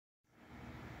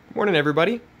Morning,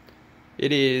 everybody.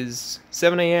 It is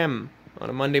 7 a.m. on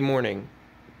a Monday morning,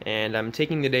 and I'm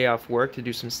taking the day off work to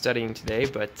do some studying today,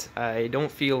 but I don't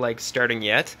feel like starting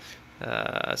yet.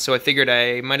 So I figured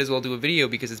I might as well do a video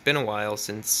because it's been a while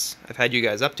since I've had you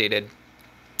guys updated.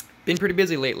 Been pretty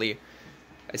busy lately.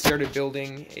 I started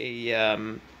building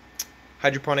a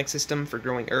hydroponic system for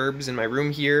growing herbs in my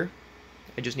room here.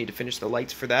 I just need to finish the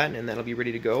lights for that, and that'll be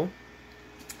ready to go.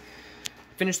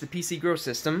 Finished the PC Grow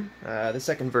system, the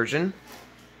second version,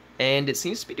 and it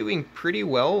seems to be doing pretty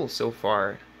well so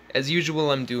far. As usual,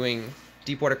 I'm doing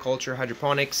deep water culture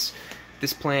hydroponics.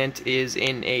 This plant is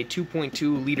in a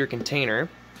 2.2 liter container.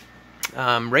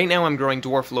 Right now I'm growing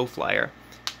Dwarf Lowflyer,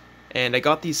 and I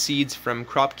got these seeds from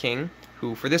Crop King,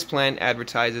 who for this plant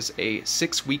advertises a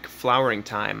 6-week flowering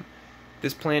time.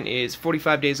 This plant is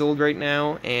 45 days old right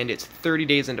now, and it's 30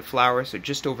 days into flower, so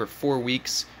just over 4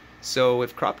 weeks. So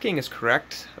if Crop King is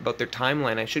correct about their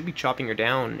timeline, I should be chopping her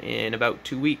down in about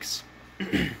 2 weeks.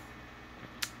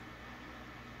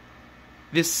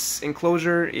 This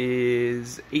enclosure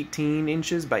is 18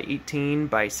 inches by 18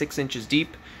 by 6 inches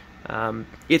deep.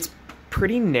 It's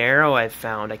pretty narrow, I've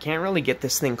found. I can't really get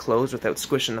this thing closed without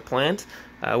squishing the plant,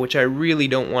 which I really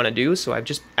don't want to do, so I've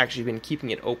just actually been keeping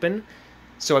it open.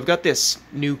 So I've got this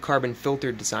new carbon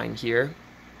filter design here.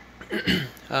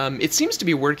 It seems to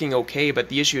be working okay, but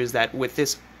the issue is that with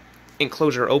this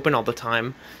enclosure open all the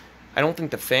time, I don't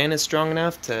think the fan is strong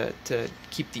enough to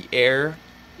keep the air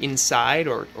inside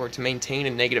or to maintain a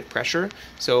negative pressure,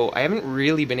 so I haven't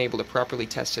really been able to properly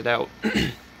test it out.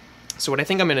 So what I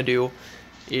think I'm going to do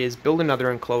is build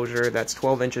another enclosure that's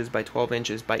 12 inches by 12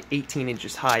 inches by 18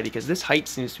 inches high, because this height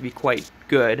seems to be quite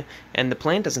good, and the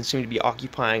plant doesn't seem to be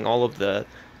occupying all of the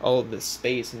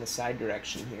space in the side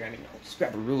direction here. I mean, I'll just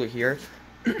grab a ruler here.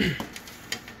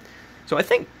 So I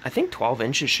think 12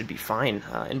 inches should be fine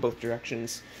in both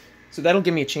directions. So that'll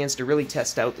give me a chance to really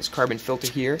test out this carbon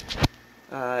filter here.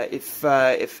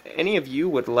 If any of you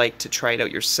would like to try it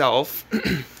out yourself,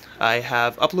 I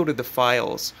have uploaded the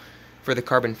files for the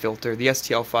carbon filter, the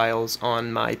STL files,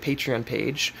 on my Patreon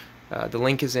page. The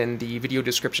link is in the video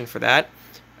description for that.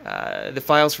 The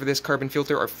files for this carbon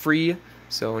filter are free,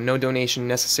 so no donation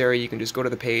necessary. You can just go to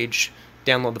the page,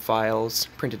 download the files,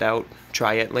 print it out,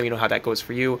 try it, let me know how that goes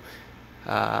for you.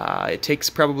 It takes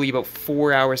probably about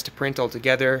 4 hours to print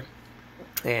altogether,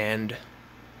 and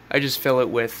I just fill it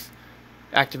with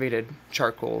activated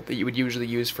charcoal that you would usually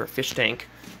use for a fish tank.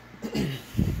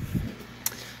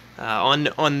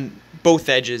 On both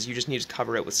edges, you just need to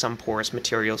cover it with some porous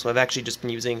material, so I've actually just been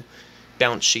using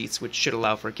bounce sheets, which should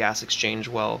allow for gas exchange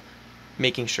while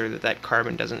making sure that that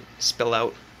carbon doesn't spill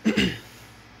out.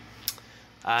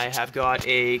 I have got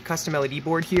a custom LED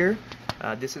board here.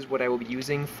 This is what I will be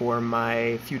using for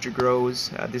my future grows.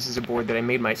 This is a board that I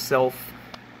made myself.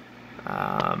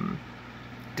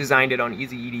 Designed it on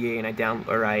Easy EDA, and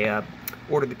I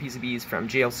ordered the PCBs from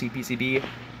JLC PCB.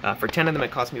 For 10 of them, it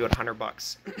cost me about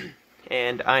 $100.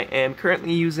 And I am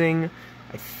currently using,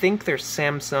 I think they're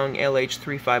Samsung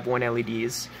LH351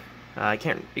 LEDs. I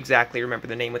can't exactly remember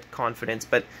the name with confidence,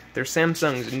 but they're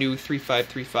Samsung's new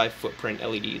 3535 footprint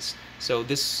LEDs. So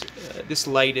this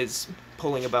light is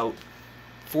pulling about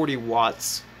 40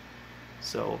 watts.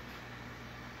 So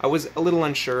I was a little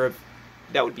unsure if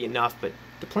that would be enough, but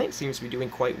the plant seems to be doing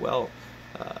quite well.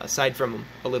 Aside from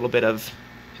a little bit of,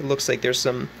 it looks like there's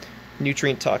some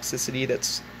nutrient toxicity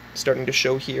that's starting to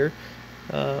show here.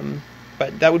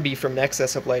 But that would be from the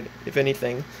excess of light, if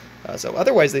anything. So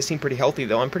otherwise they seem pretty healthy,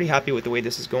 though. I'm pretty happy with the way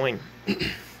this is going.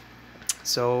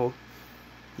 So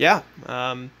yeah,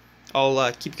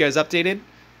 I'll keep you guys updated.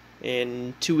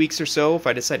 In 2 weeks or so, if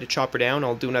I decide to chop her down,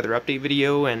 I'll do another update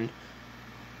video and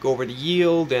go over the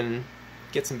yield and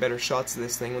get some better shots of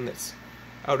this thing when it's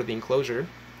out of the enclosure.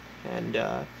 And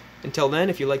until then,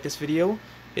 if you like this video,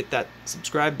 hit that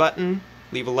subscribe button,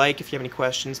 leave a like. If you have any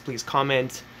questions, please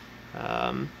comment.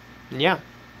 And yeah,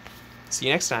 see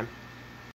you next time.